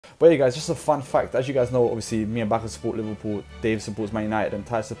But yeah, guys, just a fun fact. As you guys know, obviously, me and Baka support Liverpool, Dave supports Man United, and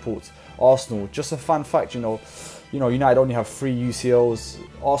Ty supports Arsenal. Just a fun fact, you know, United only have 3 UCLs.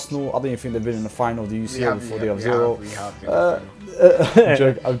 Arsenal, I don't even think they've been in the final of the UCL before. They have 0.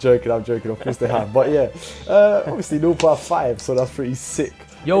 I'm joking. Of course they have. But yeah, obviously Liverpool have 5, so that's pretty sick.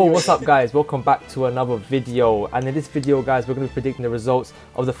 Yo, what's up guys? Welcome back to another video. And in this video, guys, we're going to be predicting the results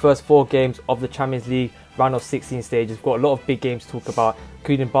of the first 4 games of the Champions League round of 16 stages. We've got a lot of big games to talk about,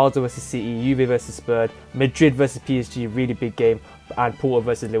 including Basel versus City, Juve versus Spurs, Madrid versus PSG, really big game, and Porto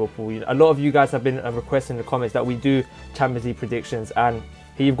versus Liverpool. A lot of you guys have been requesting in the comments that we do Champions League predictions, and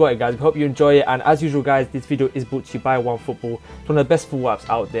here you've got it, guys. We hope you enjoy it. And as usual, guys, this video is brought to you by OneFootball. It's one of the best football apps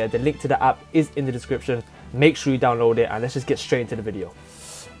out there. The link to the app is in the description. Make sure you download it, and let's just get straight into the video.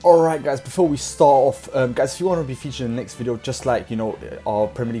 Alright guys, before we start off, guys, if you want to be featured in the next video, just like, our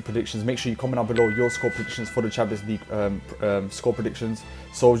Premier League predictions, make sure you comment down below your score predictions for the Champions League score predictions.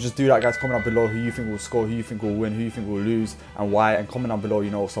 So just do that, guys. Comment down below who you think will score, who you think will win, who you think will lose, and why. And comment down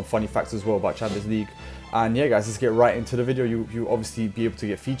below, some funny facts as well about Champions League. And yeah, guys, let's get right into the video. You obviously be able to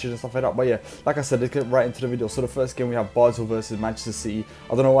get featured and stuff like that. But yeah, like I said, let's get right into the video. So the first game, we have Basel versus Manchester City.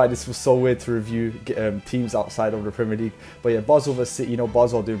 I don't know why this was so weird to review teams outside of the Premier League. But yeah, Basel versus City.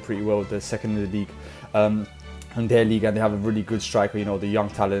 Basel are doing pretty well. They're second in the league. In their league, and they have a really good striker, the young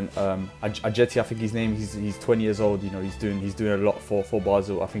talent, Ajeti, I think his name. He's 20 years old. He's doing a lot for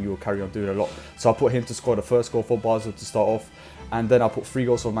Basel. I think he will carry on doing a lot. So I put him to score the first goal for Basel to start off, and then I put 3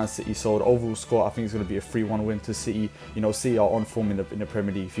 goals for Man City. So the overall score, I think, is going to be a 3-1 win to City. City are on form in the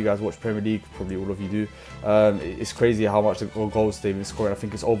Premier League. If you guys watch Premier League, probably all of you do. It's crazy how much goals they've been scoring. I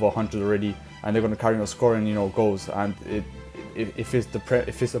think it's over 100 already, and they're going to carry on scoring, goals. And if it's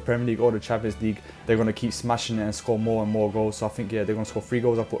the Premier League or the Champions League, they're going to keep smashing it and score more and more goals. So I think, yeah, they're going to score 3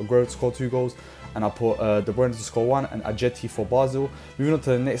 goals. I put Aguero to score 2 goals, and I put De Bruyne to score 1, and Ajeti for Basel. Moving on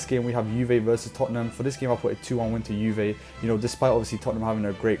to the next game, we have Juve versus Tottenham. For this game, I put a 2-1 win to Juve. Despite obviously Tottenham having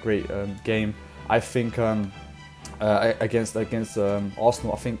a great game, I think against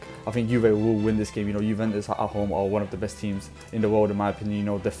Arsenal, I think Juve will win this game. Juventus at home are one of the best teams in the world, in my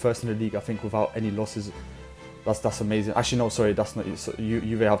opinion. They're first in the league, I think, without any losses. That's amazing. Actually, no, sorry, that's not.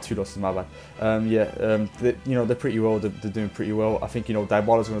 Juve have 2 losses, my bad. They're pretty well. They're doing pretty well. I think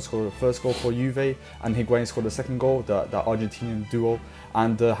Dybala's going to score the first goal for Juve, and Higuain scored the second goal. That Argentinian duo,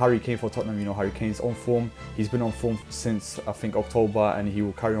 and Harry Kane for Tottenham. Harry Kane's on form. He's been on form since I think October, and he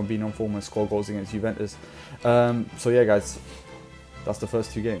will carry on being on form and score goals against Juventus. So yeah, guys, that's the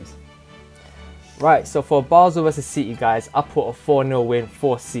first 2 games. Right. So for Basel versus City, guys, I put a 4-0 win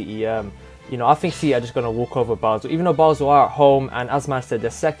for City. I think City are just going to walk over Basel. Even though Basel are at home, and as man said, they're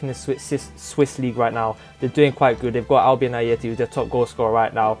second in Swiss league right now. They're doing quite good. They've got Albion Ayeti, who's their top goal scorer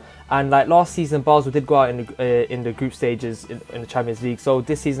right now. And like last season, Basel did go out in the group stages in the Champions League. So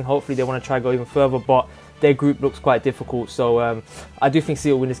this season, hopefully, they want to try to go even further. But their group looks quite difficult. So I do think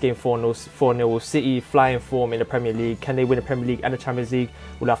City will win this game 4-0. With City flying form in the Premier League, can they win the Premier League and the Champions League?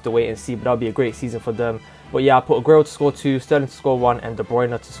 We'll have to wait and see. But that'll be a great season for them. But yeah, I put Aguero to score 2, Sterling to score 1, and De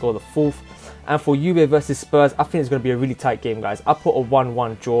Bruyne to score the 4th. And for Juve versus Spurs, I think it's going to be a really tight game, guys. I put a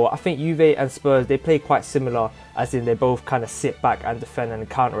 1-1 draw. I think Juve and Spurs, they play quite similar, as in they both kind of sit back and defend and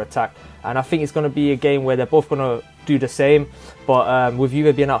counter-attack. And I think it's going to be a game where they're both going to do the same. But with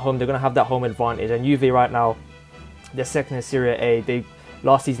Juve being at home, they're going to have that home advantage. And Juve right now, they're second in Serie A.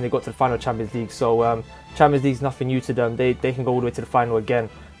 Last season, they got to the final Champions League. So Champions League is nothing new to them. They can go all the way to the final again.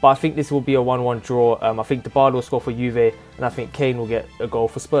 But I think this will be a 1-1 draw. I think Dybala will score for Juve, and I think Kane will get a goal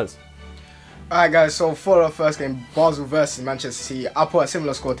for Spurs. Alright guys, so for the first game, Basel versus Manchester City, I put a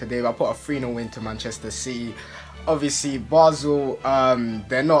similar score to Dave. I put a 3-0 win to Manchester City. Obviously, Basel,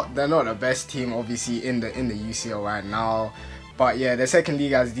 they're not the best team, obviously, in the UCL right now. But yeah, the second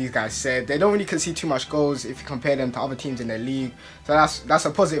league, as these guys said, they don't really concede too much goals if you compare them to other teams in their league. So that's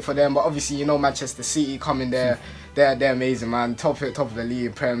a positive for them. But obviously, Manchester City coming there, they're amazing, man. Top of the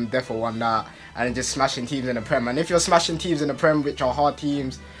league, Prem, therefore won that, and just smashing teams in the Prem. And if you're smashing teams in the Prem, which are hard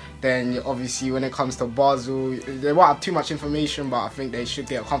teams, then obviously when it comes to Basel, they won't have too much information, but I think they should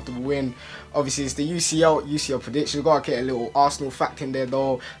get a comfortable win. Obviously it's the UCL prediction. You've got to get a little Arsenal fact in there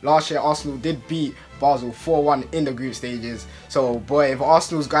though. Last year Arsenal did beat Basel 4-1 in the group stages. So boy, if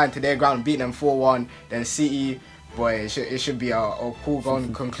Arsenal's going to their ground and beating them 4-1, then City, boy, it should be a cool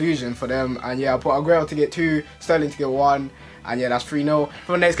conclusion for them. And yeah, I put Aguero to get 2, Sterling to get 1. And yeah, that's 3-0.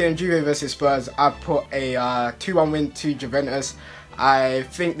 For the next game, Juve versus Spurs, I put a 2-1 win to Juventus. I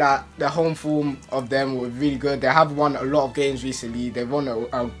think that the home form of them was really good. They have won a lot of games recently. They've won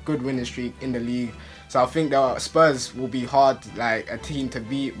a good winning streak in the league. So I think the Spurs will be hard, like a team to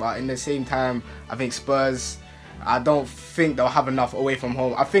beat. But in the same time, I think Spurs, I don't think they'll have enough away from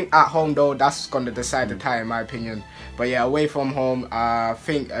home. I think at home though, that's going to decide the tie in my opinion. But yeah, away from home, I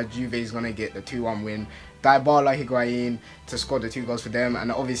think Juve is going to get the 2-1 win. Dybala, Higuain to score the 2 goals for them,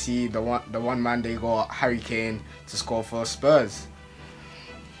 and obviously the one man they got, Harry Kane, to score for Spurs.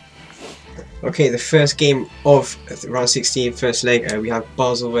 Okay, the first game of round 16, first leg, we have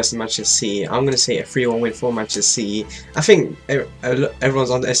Basel versus Manchester City. I'm going to say a 3-1 win for Manchester City. I think everyone's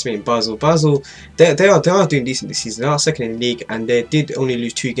underestimating Basel. Basel, they are doing decent this season. They are second in the league, and they did only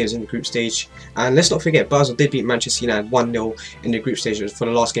lose 2 games in the group stage. And let's not forget, Basel did beat Manchester United 1-0 in the group stage for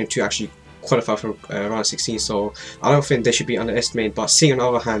the last game to actually qualify for round 16. So I don't think they should be underestimated. But City, on the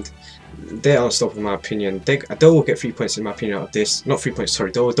other hand, they're unstoppable in my opinion. They will get 3 points in my opinion out of this. Not 3 points,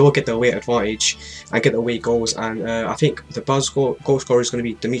 sorry. They'll get the away advantage and get the away goals. And I think the Basel goal scorer is going to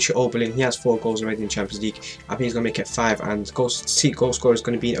be Dimitri Oberlin. He has 4 goals already in Champions League. I think he's going to make it 5. And City goal scorer is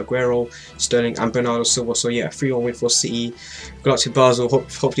going to be Aguero, Sterling and Bernardo Silva. So yeah, a 3-1 win for City. Good luck to Basel.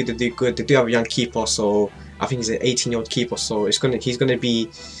 Hopefully they do good. They do have a young keeper, so I think he's an 18-year-old keeper. So he's going to be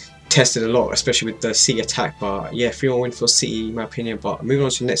tested a lot, especially with the City attack. But yeah, 3-1 win for City in my opinion. But moving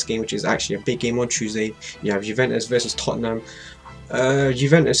on to the next game, which is actually a big game on Tuesday, you have Juventus versus Tottenham.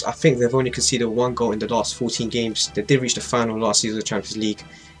 Juventus, I think they've only conceded 1 goal in the last 14 games. They did reach the final last season of the Champions League.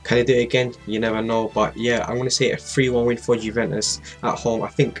 Can they do it again? You never know. But yeah, I'm going to say a 3-1 win for Juventus at home. I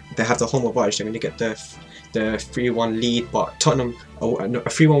think they have the home advantage. They're going to get the 3-1 lead. But Tottenham, a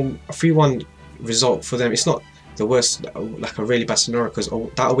 3-1 result for them, it's not the worst, like a really bad scenario, because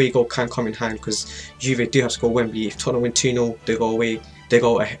that away goal can come in hand, because Juve do have to go Wembley. If Tottenham win 2-0, they go away, they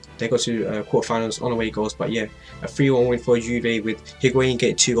go to quarterfinals on away goals. But yeah, a 3-1 win for Juve with Higuain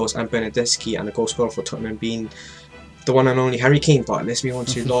getting 2 goals and Bernardeschi, and the goal scorer for Tottenham being the one and only Harry Kane. But let's move on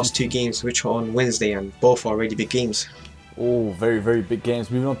to the last 2 games, which are on Wednesday, and both are really big games. Oh, very, very big games.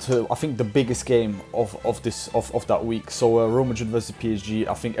 Moving on to, I think, the biggest game of that week. So Real Madrid versus PSG.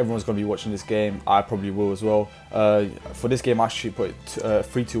 I think everyone's going to be watching this game. I probably will as well. For this game, I actually put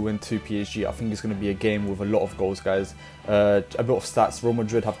 3-2 win to PSG. I think it's going to be a game with a lot of goals, guys. A bit of stats. Real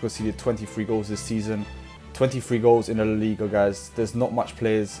Madrid have conceded 23 goals this season. 23 goals in the La Liga, guys. There's not much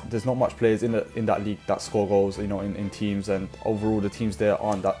players in that league that score goals, you know, in teams, and overall the teams there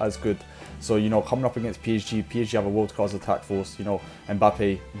aren't that as good. So, you know, coming up against PSG have a world-class attack force. You know,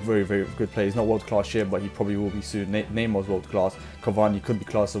 Mbappe, very, very good player. He's not world-class yet, but he probably will be soon. Neymar's world-class. Cavani could be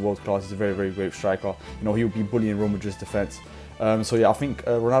classed as world-class. He's a very, very great striker. You know, he will be bullying Real Madrid's defence. So yeah, I think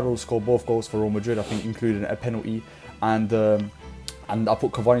Ronaldo will score both goals for Real Madrid. I think including a penalty, and I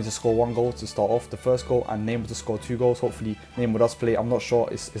put Cavani to score 1 goal to start off the first goal, and Neymar to score 2 goals. Hopefully Neymar does play. I'm not sure.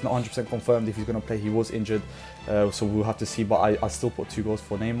 It's not 100% confirmed if he's going to play. He was injured, so we'll have to see. But I still put 2 goals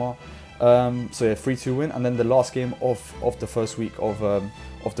for Neymar. So yeah, 3-2 win. And then the last game of the first week of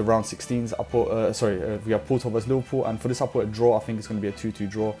the round 16s, I put we have Porto versus Liverpool, and for this I put a draw. I think it's going to be a 2-2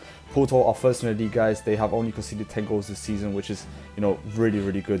 draw. Porto are first in the league, guys. They have only conceded 10 goals this season, which is, you know, really,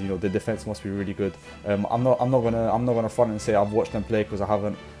 really good. You know, the defense must be really good. I'm not gonna front and say I've watched them play, because I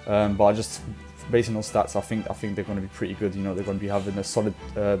haven't. But I just, based on stats, I think they're going to be pretty good. You know, they're going to be having a solid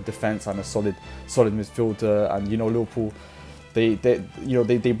defense and a solid midfield. And you know, Liverpool, they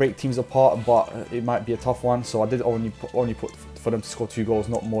break teams apart, but it might be a tough one. So I did only put for them to score 2 goals,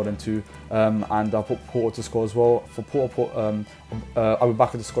 not more than 2. And I put Porto to score as well. For Porto, I put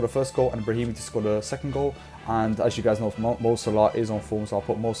Abubakar to score the first goal and Brahimi to score the second goal. And as you guys know, Mo Salah is on form, so I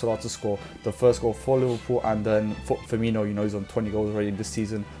put Mo Salah to score the first goal for Liverpool. And then for Firmino, you know, he's on 20 goals already this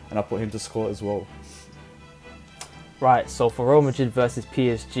season, and I put him to score as well. Right, so for Real Madrid versus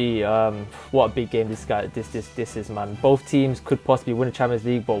PSG, what a big game this is, man. Both teams could possibly win the Champions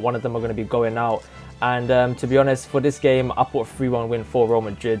League, but one of them are going to be going out. And to be honest, for this game, I put a 3-1 win for Real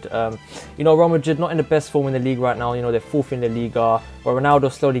Madrid. You know, Real Madrid not in the best form in the league right now. You know, they're 4th in the Liga. But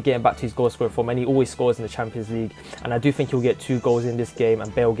Ronaldo slowly getting back to his goal scoring form, and he always scores in the Champions League. And I do think he'll get 2 goals in this game,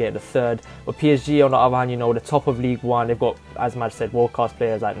 and Bale get the 3rd. But PSG, on the other hand, you know, the top of League One, they've got, as Matt said, world-class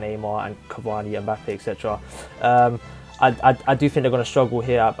players like Neymar and Cavani, Mbappe, etc. I do think they're going to struggle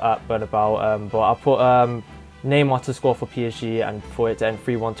here at Bernabeu, but I put Neymar to score for PSG, and for it to end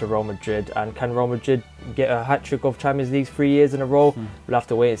 3-1 to Real Madrid. And can Real Madrid get a hat-trick of Champions League 3 years in a row? We'll have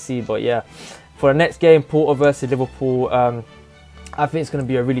to wait and see. But yeah, for the next game, Porto versus Liverpool, I think it's going to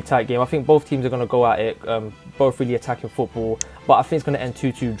be a really tight game. I think both teams are going to go at it, both really attacking football. But I think it's going to end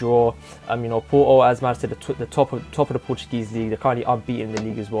 2-2 draw. You know, Porto, as man said, the top of the Portuguese league. They're currently unbeaten in the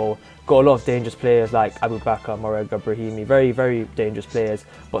league as well. Got a lot of dangerous players like Abubakar, Marega, Brahimi, very, very dangerous players.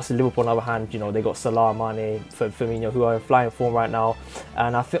 But so Liverpool, on the other hand, you know, they got Salah, Mane, Firmino, who are in flying form right now.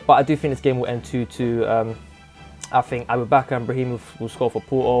 And but I do think this game will end 2-2. I think Abubakar and Brahim will score for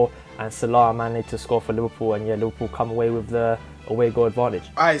Porto, and Salah managed to score for Liverpool, and yeah, Liverpool come away with the away goal advantage.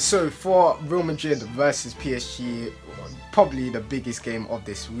 Alright, so for Real Madrid versus PSG, probably the biggest game of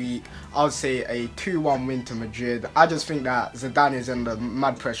this week, I would say a 2-1 win to Madrid. I just think that Zidane is under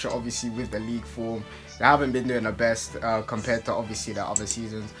mad pressure, obviously, with the league form. They haven't been doing the best compared to obviously the other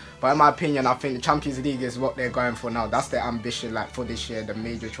seasons. But in my opinion, I think the Champions League is what they're going for now. That's their ambition, like for this year, the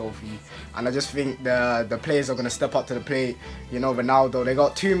major trophy. And I just think the players are gonna step up to the plate. You know, Ronaldo. They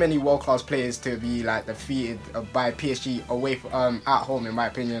got too many world-class players to be like defeated by PSG away from, at home, in my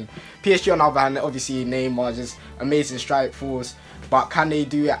opinion. PSG on the other hand, obviously Neymar, just amazing strike force. But can they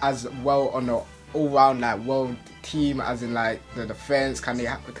do it as well on the all-round like world team, as in like the defense? Can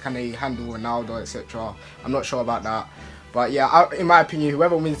they handle Ronaldo, etc.? I'm not sure about that. But yeah, in my opinion,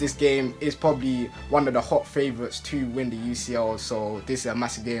 whoever wins this game is probably one of the hot favourites to win the UCL. So this is a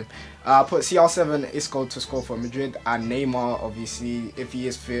massive game. I put CR7 Isco to score for Madrid, and Neymar, obviously, if he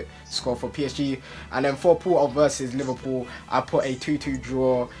is fit, score for PSG. And then for Porto versus Liverpool, I put a 2-2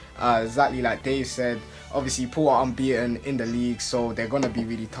 draw, exactly like Dave said. Obviously, Porto are unbeaten in the league, so they're going to be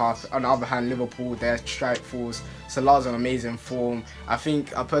really tough. On the other hand, Liverpool, their strike force. Salah's on amazing form. I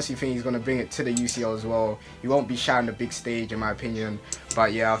personally think he's going to bring it to the UCL as well. He won't be shy on the big stage, in my opinion.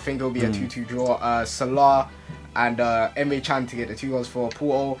 But yeah, I think it'll be a 2-2 draw. Salah and Emre Can to get the 2 goals for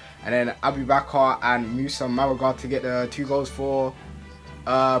Porto. And then Abu Bakar and Moussa Maragall to get the 2 goals for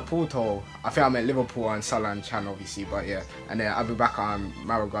Porto. I think I meant Liverpool and Salah and Can, obviously. But yeah, and then Abu Bakar and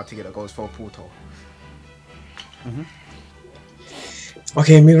Maragall to get the goals for Porto.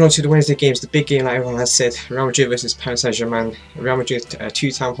 Okay, moving on to the Wednesday games. The big game, like everyone has said, Real Madrid versus Paris Saint-Germain. Real Madrid,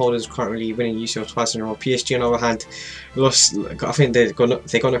 2-time holders, currently winning UCL twice in a row. PSG, on the other hand, lost. I think they got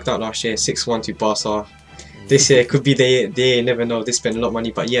knocked out last year, 6-1 to Barca. This year could be they never know. They spend a lot of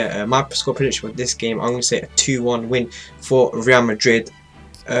money, but yeah, my score prediction for this game, I'm going to say a 2-1 win for Real Madrid.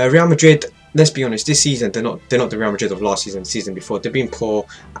 Real Madrid, let's be honest, this season they're not the Real Madrid of last season, the season before. They've been poor,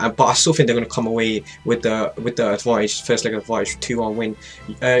 but I still think they're going to come away with the advantage, first leg advantage, 2-1 win.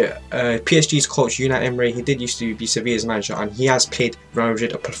 PSG's coach Unai Emery, he did used to be Sevilla's manager, and he has played Real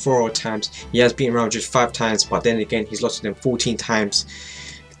Madrid a plethora of times. He has beaten Real Madrid 5 times, but then again he's lost to them 14 times.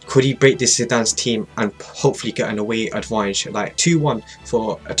 Could he break this Zidane's team and hopefully get an away advantage, like 2-1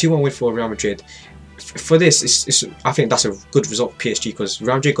 win for Real Madrid? For this, I think that's a good result for PSG, because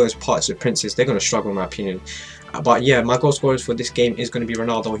Real Madrid goes parts of the Princes. They're going to struggle, in my opinion. But yeah, my goal scorers for this game is going to be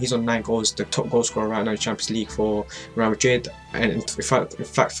Ronaldo. He's on 9 goals, the top goal scorer right now in the Champions League for Real Madrid, and in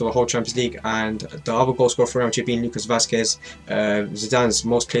fact for the whole Champions League. And the other goal scorer for Real Madrid being Lucas Vazquez, Zidane's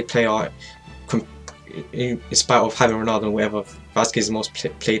most played player. In spite of having Ronaldo and whatever, Vazquez is the most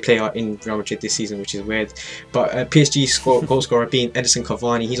played player in Real Madrid this season, which is weird. But PSG's goal scorer being Edison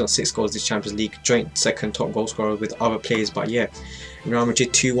Cavani, he's on 6 goals this Champions League, joint second top goal scorer with other players. But yeah, Real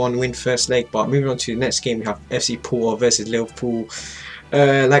Madrid 2-1 win first leg. But moving on to the next game, we have FC Porto versus Liverpool.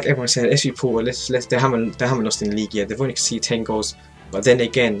 Like everyone said, FC Porto, they haven't lost in the league yet. They've only conceded 10 goals. But then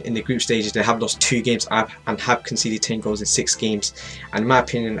again, in the group stages, they have lost 2 games and have conceded 10 goals in 6 games. And in my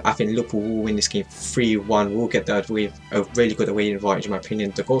opinion, I think Liverpool will win this game 3-1. We'll get a really good away advantage, in my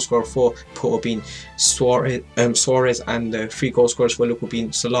opinion. The goal scorer for Porto being Suarez, and the 3 goal scorers for Liverpool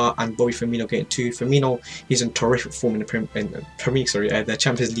being Salah and Bobby Firmino getting 2. Firmino, he's in terrific form in the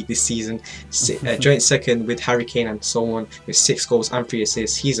Champions League this season. Joint second with Harry Kane and so on, with 6 goals and 3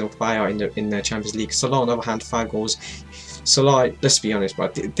 assists. He's on fire in the Champions League. Salah, on the other hand, 5 goals. Salah, let's be honest,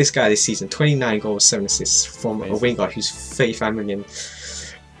 but this guy this season, 29 goals, 7 assists from a winger who's 35 million.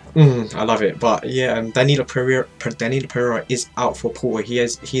 I love it. But yeah, Danilo Pereira is out for Porto.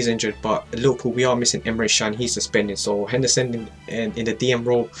 He's injured, but Liverpool, we are missing Emre Can. He's suspended, so Henderson in the DM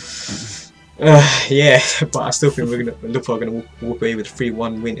role. Yeah, but I still think Liverpool are going to walk away with a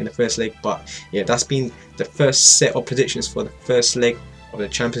 3-1 win in the first leg. But yeah, that's been the first set of predictions for the first leg of the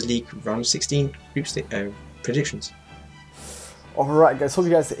Champions League round 16 group predictions. Alright guys, hope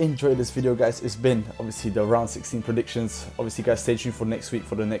you guys enjoyed this video guys. It's been obviously the round 16 predictions. Obviously guys, stay tuned for next week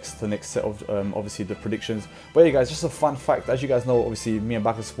for the next set of obviously the predictions. But yeah guys, just a fun fact, as you guys know, obviously me and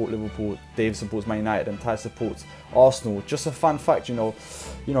Baka support Liverpool, Dave supports Man United, and Ty supports Arsenal. Just a fun fact, you know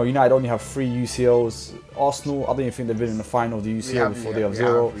United only have 3 UCLs. Arsenal, I don't even think they've been in the final of the UCL before. They have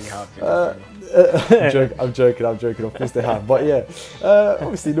 0. I'm joking, of course they have. But yeah,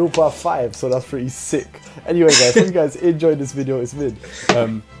 obviously Liverpool have 5, so that's pretty sick. Anyway guys, hope you guys enjoyed this video. It's been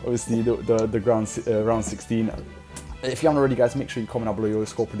obviously the round 16. If you haven't already guys, make sure you comment down below your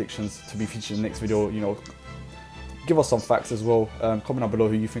score predictions to be featured in the next video. Give us some facts as well. Comment down below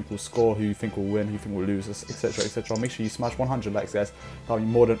who you think will score, who you think will win, who you think will lose, etc, etc. Make sure you smash 100 likes guys. That would be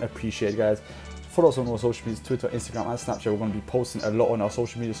more than appreciated guys. Follow us on our social medias, Twitter, Instagram, and Snapchat. We're going to be posting a lot on our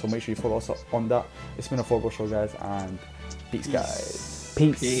social media, so make sure you follow us on that. It's been a football show, guys, and peace, guys.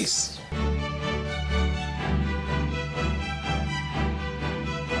 Peace. Peace.